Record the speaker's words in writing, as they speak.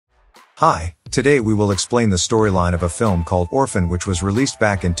Hi, today we will explain the storyline of a film called Orphan, which was released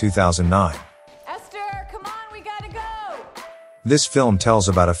back in 2009. Esther, come on, we gotta go! This film tells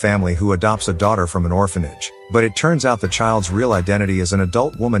about a family who adopts a daughter from an orphanage, but it turns out the child's real identity is an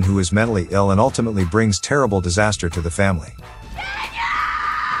adult woman who is mentally ill and ultimately brings terrible disaster to the family.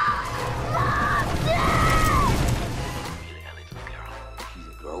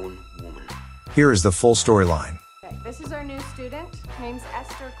 Here is the full storyline. This is our new student. Name's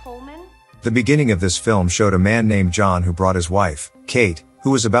Esther Coleman. The beginning of this film showed a man named John who brought his wife, Kate,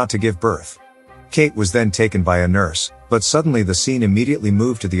 who was about to give birth. Kate was then taken by a nurse, but suddenly the scene immediately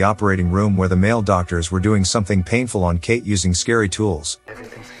moved to the operating room where the male doctors were doing something painful on Kate using scary tools.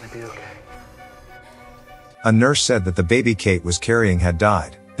 Everything's gonna be okay. A nurse said that the baby Kate was carrying had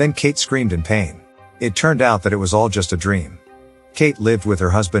died. Then Kate screamed in pain. It turned out that it was all just a dream. Kate lived with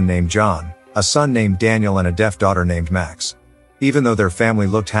her husband named John, a son named Daniel and a deaf daughter named Max. Even though their family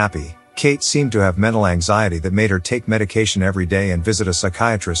looked happy, Kate seemed to have mental anxiety that made her take medication every day and visit a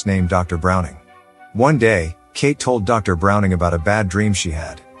psychiatrist named Dr. Browning. One day, Kate told Dr. Browning about a bad dream she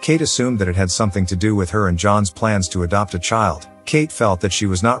had. Kate assumed that it had something to do with her and John's plans to adopt a child. Kate felt that she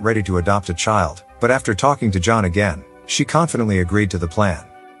was not ready to adopt a child, but after talking to John again, she confidently agreed to the plan.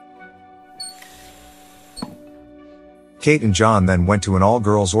 Kate and John then went to an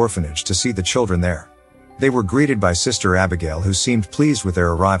all-girls orphanage to see the children there. They were greeted by Sister Abigail, who seemed pleased with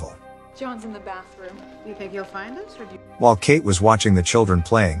their arrival. John's in the bathroom. You think he'll find us, or do you... While Kate was watching the children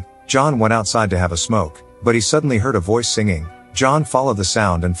playing, John went outside to have a smoke, but he suddenly heard a voice singing. John followed the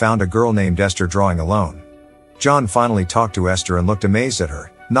sound and found a girl named Esther drawing alone. John finally talked to Esther and looked amazed at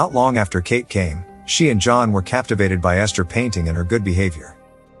her. Not long after Kate came, she and John were captivated by Esther painting and her good behavior.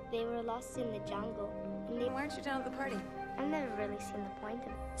 They were lost in the jungle. Why aren't you down at the party? I've never really seen the point of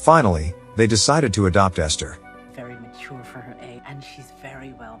it. Finally, they decided to adopt Esther. Very mature for her age, and she's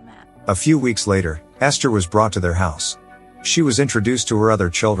very well met. A few weeks later, Esther was brought to their house. She was introduced to her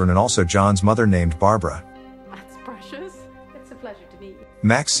other children and also John's mother named Barbara. That's precious. It's a pleasure to meet you.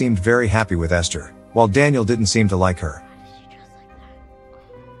 Max seemed very happy with Esther, while Daniel didn't seem to like her. Why does she dress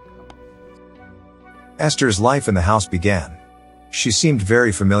like that? Esther's life in the house began. She seemed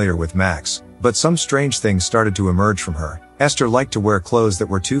very familiar with Max, but some strange things started to emerge from her. Esther liked to wear clothes that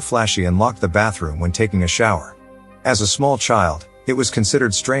were too flashy and locked the bathroom when taking a shower. As a small child, it was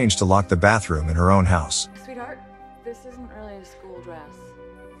considered strange to lock the bathroom in her own house. Sweetheart, this isn't really a school dress.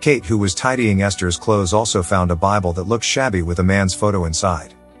 Kate, who was tidying Esther's clothes, also found a Bible that looked shabby with a man's photo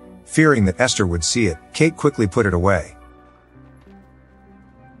inside. Fearing that Esther would see it, Kate quickly put it away.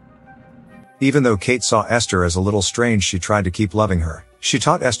 Even though Kate saw Esther as a little strange, she tried to keep loving her. She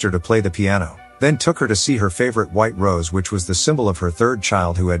taught Esther to play the piano, then took her to see her favorite white rose, which was the symbol of her third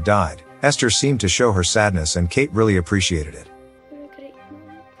child who had died. Esther seemed to show her sadness and Kate really appreciated it.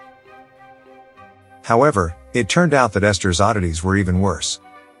 However, it turned out that Esther's oddities were even worse.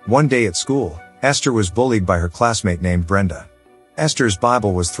 One day at school, Esther was bullied by her classmate named Brenda. Esther's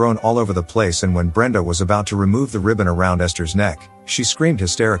Bible was thrown all over the place, and when Brenda was about to remove the ribbon around Esther's neck, she screamed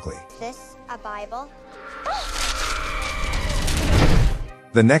hysterically. Is this a Bible?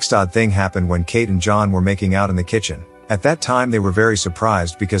 The next odd thing happened when Kate and John were making out in the kitchen. At that time they were very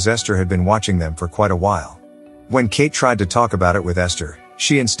surprised because Esther had been watching them for quite a while. When Kate tried to talk about it with Esther,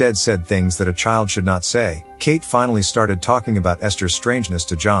 she instead said things that a child should not say. Kate finally started talking about Esther's strangeness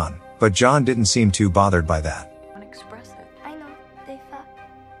to John, but John didn't seem too bothered by that. I want to express it. I know. They thought...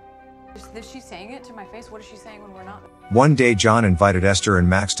 Is she saying it to my face? What is she saying when we're not? One day John invited Esther and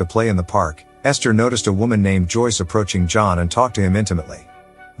Max to play in the park. Esther noticed a woman named Joyce approaching John and talked to him intimately.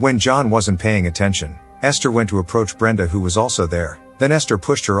 When John wasn't paying attention, Esther went to approach Brenda, who was also there. Then Esther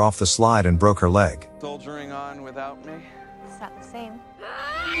pushed her off the slide and broke her leg. Soldiering on without me? It's not the same.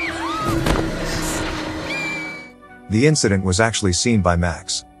 The incident was actually seen by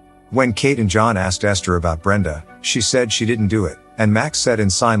Max. When Kate and John asked Esther about Brenda, she said she didn't do it, and Max said in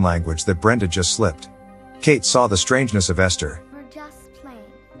sign language that Brenda just slipped. Kate saw the strangeness of Esther. We're just playing.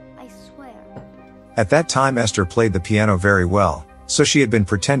 I swear. At that time Esther played the piano very well, so she had been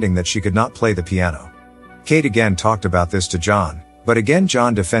pretending that she could not play the piano. Kate again talked about this to John, but again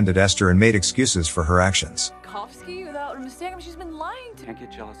John defended Esther and made excuses for her actions. Kofsky, without a mistake, she's been lying to me. I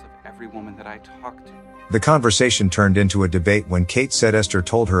get jealous of every woman that I talk to. The conversation turned into a debate when Kate said Esther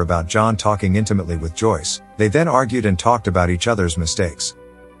told her about John talking intimately with Joyce. They then argued and talked about each other's mistakes.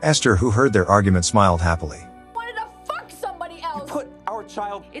 Esther, who heard their argument, smiled happily. Wanted to fuck somebody else. You put our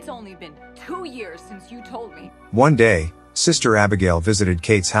child... It's only been 2 years since you told me. One day, Sister Abigail visited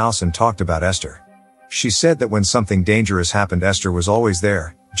Kate's house and talked about Esther. She said that when something dangerous happened, Esther was always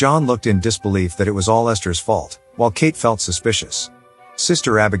there. John looked in disbelief that it was all Esther's fault, while Kate felt suspicious.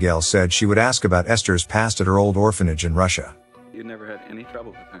 Sister Abigail said she would ask about Esther's past at her old orphanage in Russia. You never had any trouble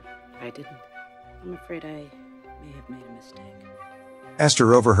with her. I didn't. I'm afraid I may have made a mistake.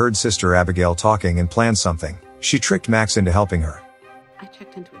 Esther overheard Sister Abigail talking and planned something. She tricked Max into helping her. I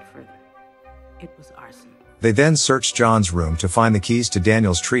checked into it further. It was arson. They then searched John's room to find the keys to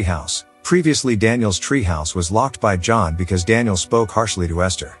Daniel's treehouse. Previously, Daniel's treehouse was locked by John because Daniel spoke harshly to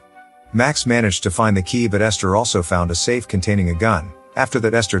Esther. Max managed to find the key, but Esther also found a safe containing a gun. After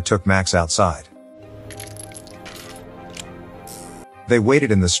that, Esther took Max outside. They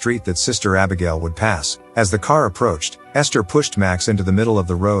waited in the street that Sister Abigail would pass. As the car approached, Esther pushed Max into the middle of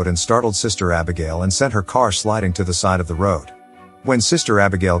the road and startled Sister Abigail and sent her car sliding to the side of the road. When Sister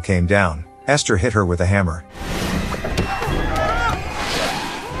Abigail came down, Esther hit her with a hammer.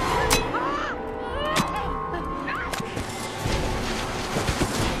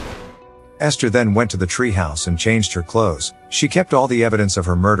 Esther then went to the treehouse and changed her clothes. She kept all the evidence of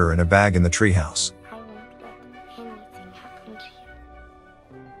her murder in a bag in the treehouse. I won't let anything happen to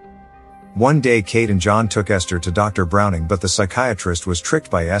you. One day, Kate and John took Esther to Dr. Browning, but the psychiatrist was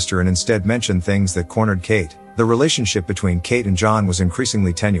tricked by Esther and instead mentioned things that cornered Kate. The relationship between Kate and John was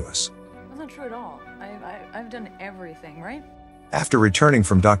increasingly tenuous. That's not true at all. I've done everything, right? After returning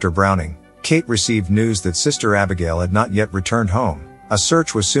from Dr. Browning, Kate received news that Sister Abigail had not yet returned home. A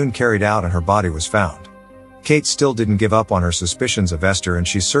search was soon carried out and her body was found. Kate still didn't give up on her suspicions of Esther, and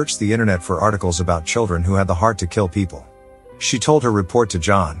she searched the internet for articles about children who had the heart to kill people. She told her report to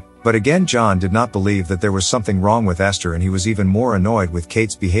John, but again John did not believe that there was something wrong with Esther, and he was even more annoyed with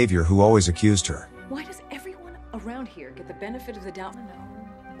Kate's behavior, who always accused her. Why does everyone around here get the benefit of the doubt? I want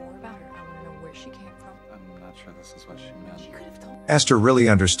to know more about her. I want to know where she came from. I'm not sure this is what she meant. She could have told me. Esther really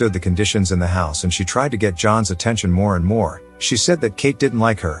understood the conditions in the house, and she tried to get John's attention more and more. She said that Kate didn't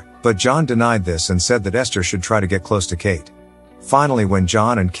like her, but John denied this and said that Esther should try to get close to Kate. Finally, when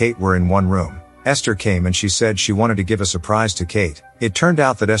John and Kate were in one room, Esther came and she said she wanted to give a surprise to Kate. It turned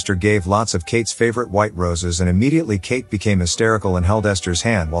out that Esther gave lots of Kate's favorite white roses, and immediately Kate became hysterical and held Esther's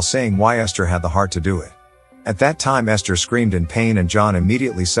hand while saying why Esther had the heart to do it. At that time, Esther screamed in pain and John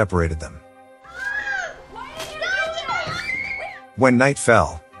immediately separated them. When night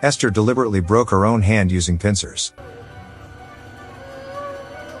fell, Esther deliberately broke her own hand using pincers.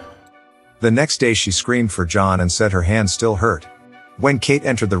 The next day she screamed for John and said her hand still hurt. When Kate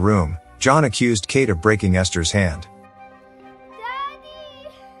entered the room, John accused Kate of breaking Esther's hand.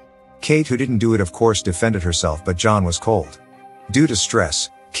 Daddy! Kate, who didn't do it, of course, defended herself, but John was cold. Due to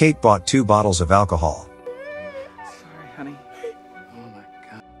stress, Kate bought 2 bottles of alcohol. Sorry, honey. Oh my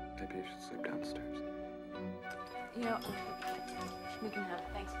God. Maybe you should sleep downstairs. You know, we can have it.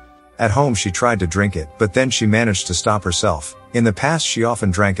 Thanks. At home she tried to drink it, but then she managed to stop herself. In the past she often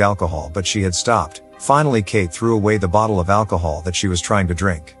drank alcohol, but she had stopped. Finally, Kate threw away the bottle of alcohol that she was trying to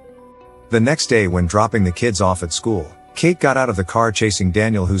drink. The next day, when dropping the kids off at school, Kate got out of the car chasing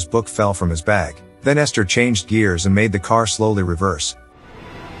Daniel, whose book fell from his bag. Then Esther changed gears and made the car slowly reverse.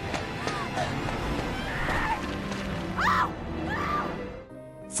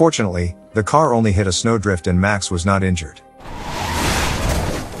 Fortunately, the car only hit a snowdrift and Max was not injured.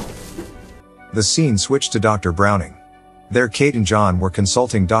 The scene switched to Dr. Browning. There, Kate and John were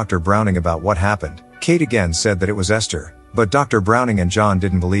consulting Dr. Browning about what happened. Kate again said that it was Esther, but Dr. Browning and John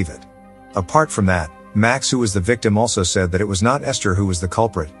didn't believe it. Apart from that, Max, who was the victim, also said that it was not Esther who was the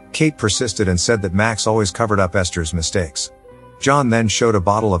culprit. Kate persisted and said that Max always covered up Esther's mistakes. John then showed a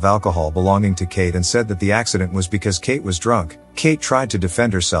bottle of alcohol belonging to Kate and said that the accident was because Kate was drunk. Kate tried to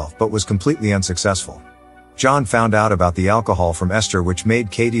defend herself but was completely unsuccessful. John found out about the alcohol from Esther, which made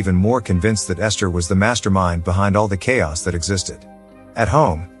Kate even more convinced that Esther was the mastermind behind all the chaos that existed. At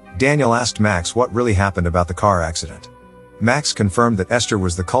home, Daniel asked Max what really happened about the car accident. Max confirmed that Esther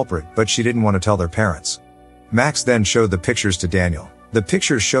was the culprit, but she didn't want to tell their parents. Max then showed the pictures to Daniel. The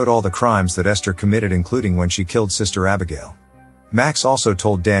pictures showed all the crimes that Esther committed, including when she killed Sister Abigail. Max also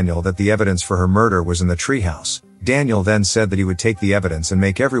told Daniel that the evidence for her murder was in the treehouse. Daniel then said that he would take the evidence and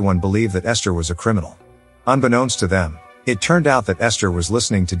make everyone believe that Esther was a criminal. Unbeknownst to them, it turned out that Esther was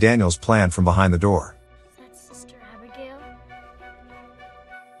listening to Daniel's plan from behind the door. That's Sister Abigail?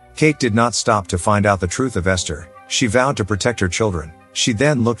 Kate did not stop to find out the truth of Esther. She vowed to protect her children. She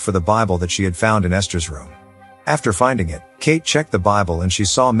then looked for the Bible that she had found in Esther's room. After finding it, Kate checked the Bible and she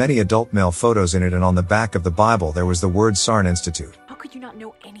saw many adult male photos in it, and on the back of the Bible there was the word Sarn Institute. How could you not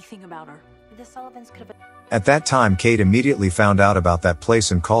know anything about her? The Sullivans could have... At that time, Kate immediately found out about that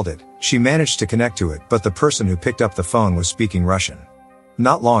place and called it. She managed to connect to it, but the person who picked up the phone was speaking Russian.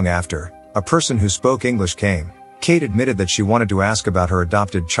 Not long after, a person who spoke English came. Kate admitted that she wanted to ask about her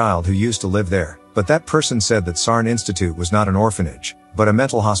adopted child who used to live there, but that person said that Sarn Institute was not an orphanage. but a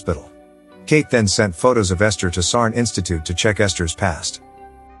mental hospital. Kate then sent photos of Esther to Sarn Institute to check Esther's past.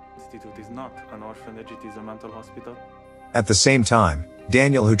 Institute is not an orphanage, it is a mental hospital. At the same time,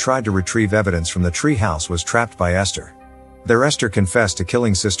 Daniel, who tried to retrieve evidence from the tree house, was trapped by Esther. There Esther confessed to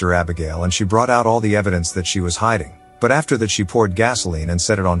killing Sister Abigail, and she brought out all the evidence that she was hiding, but after that she poured gasoline and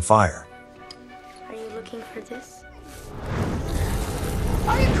set it on fire. Are you looking for this?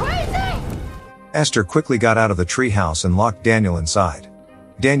 Are you crazy? Esther quickly got out of the tree house and locked Daniel inside.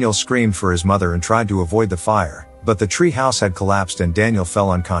 Daniel screamed for his mother and tried to avoid the fire, but the tree house had collapsed and Daniel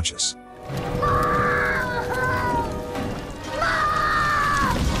fell unconscious.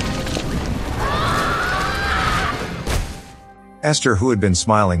 Esther, who had been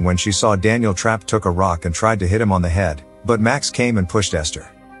smiling when she saw Daniel trapped, took a rock and tried to hit him on the head, but Max came and pushed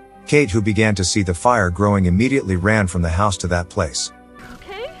Esther. Kate, who began to see the fire growing, immediately ran from the house to that place.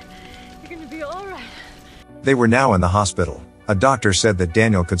 Okay? You're gonna be alright. They were now in the hospital. A doctor said that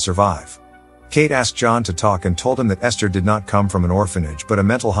Daniel could survive. Kate asked John to talk and told him that Esther did not come from an orphanage but a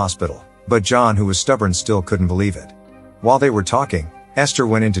mental hospital, but John, who was stubborn, still couldn't believe it. While they were talking, Esther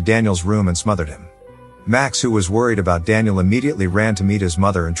went into Daniel's room and smothered him. Max, who was worried about Daniel, immediately ran to meet his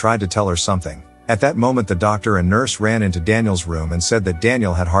mother and tried to tell her something. At that moment, the doctor and nurse ran into Daniel's room and said that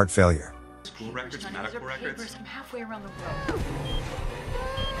Daniel had heart failure. School records, medical records. I'm halfway around the world.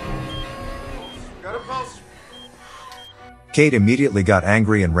 Got a pulse. Kate immediately got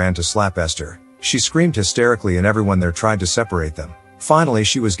angry and ran to slap Esther. She screamed hysterically and everyone there tried to separate them. Finally,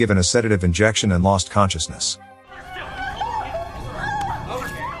 she was given a sedative injection and lost consciousness.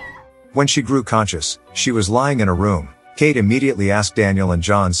 When she grew conscious, she was lying in a room. Kate immediately asked Daniel and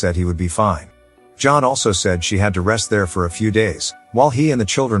John said he would be fine. John also said she had to rest there for a few days, while he and the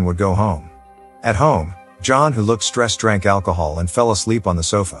children would go home. At home, John, who looked stressed, drank alcohol and fell asleep on the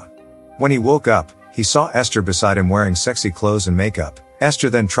sofa. When he woke up, he saw Esther beside him wearing sexy clothes and makeup. Esther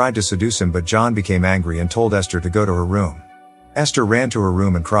then tried to seduce him, but John became angry and told Esther to go to her room. Esther ran to her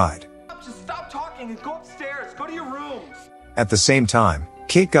room and cried. Just stop talking and go upstairs. Go to your rooms. At the same time,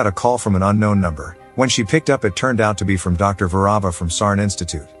 Kate got a call from an unknown number. When she picked up, it turned out to be from Dr. Varava from Sarn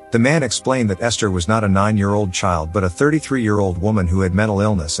Institute. The man explained that Esther was not a 9-year-old child but a 33-year-old woman who had mental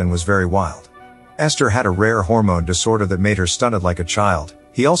illness and was very wild. Esther had a rare hormone disorder that made her stunted like a child.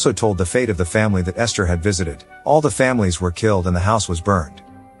 He also told the fate of the family that Esther had visited. All the families were killed and the house was burned.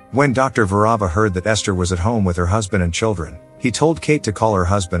 When Dr. Varava heard that Esther was at home with her husband and children, he told Kate to call her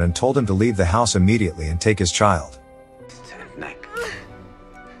husband and told him to leave the house immediately and take his child.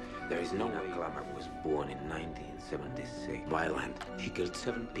 There is no way Glamour was born in 1976. Violent. He killed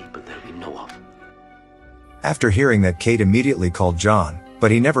 7 people that we know of. After hearing that, Kate immediately called John,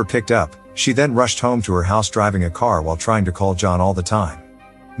 but he never picked up. She then rushed home to her house driving a car while trying to call John all the time.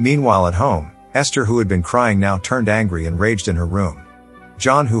 Meanwhile at home, Esther, who had been crying, now turned angry and raged in her room.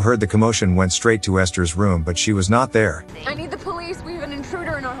 John, who heard the commotion, went straight to Esther's room, but she was not there. I need the police. We have an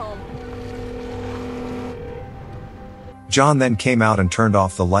intruder in our home. John then came out and turned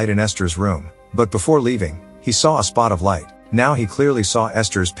off the light in Esther's room, but before leaving, he saw a spot of light. Now he clearly saw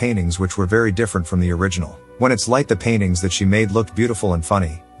Esther's paintings, which were very different from the original. When it's light, the paintings that she made looked beautiful and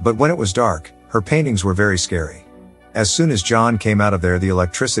funny, but when it was dark, her paintings were very scary. As soon as John came out of there, the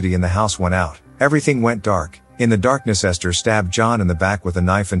electricity in the house went out. Everything went dark. In the darkness, Esther stabbed John in the back with a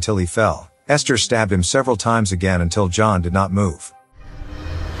knife until he fell. Esther stabbed him several times again until John did not move.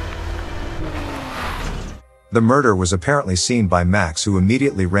 The murder was apparently seen by Max, who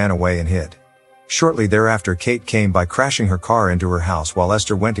immediately ran away and hid. Shortly thereafter, Kate came by crashing her car into her house while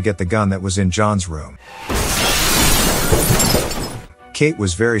Esther went to get the gun that was in John's room. Kate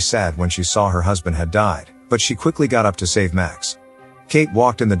was very sad when she saw her husband had died, but she quickly got up to save Max. Kate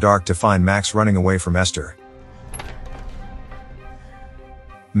walked in the dark to find Max running away from Esther.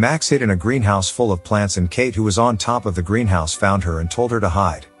 Max hid in a greenhouse full of plants, and Kate, who was on top of the greenhouse, found her and told her to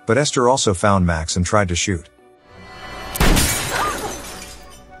hide, but Esther also found Max and tried to shoot.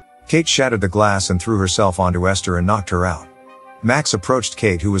 Kate shattered the glass and threw herself onto Esther and knocked her out. Max approached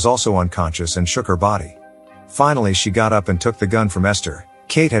Kate, who was also unconscious, and shook her body. Finally, she got up and took the gun from Esther.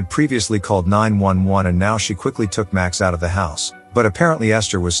 Kate had previously called 911 and now she quickly took Max out of the house, but apparently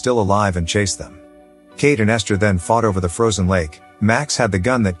Esther was still alive and chased them. Kate and Esther then fought over the frozen lake. Max had the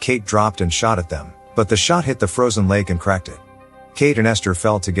gun that Kate dropped and shot at them, but the shot hit the frozen lake and cracked it. Kate and Esther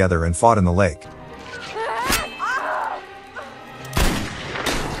fell together and fought in the lake.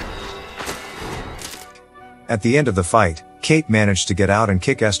 At the end of the fight, Kate managed to get out and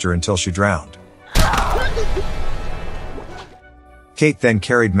kick Esther until she drowned. Kate then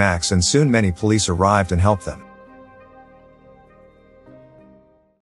carried Max, and soon many police arrived and helped them.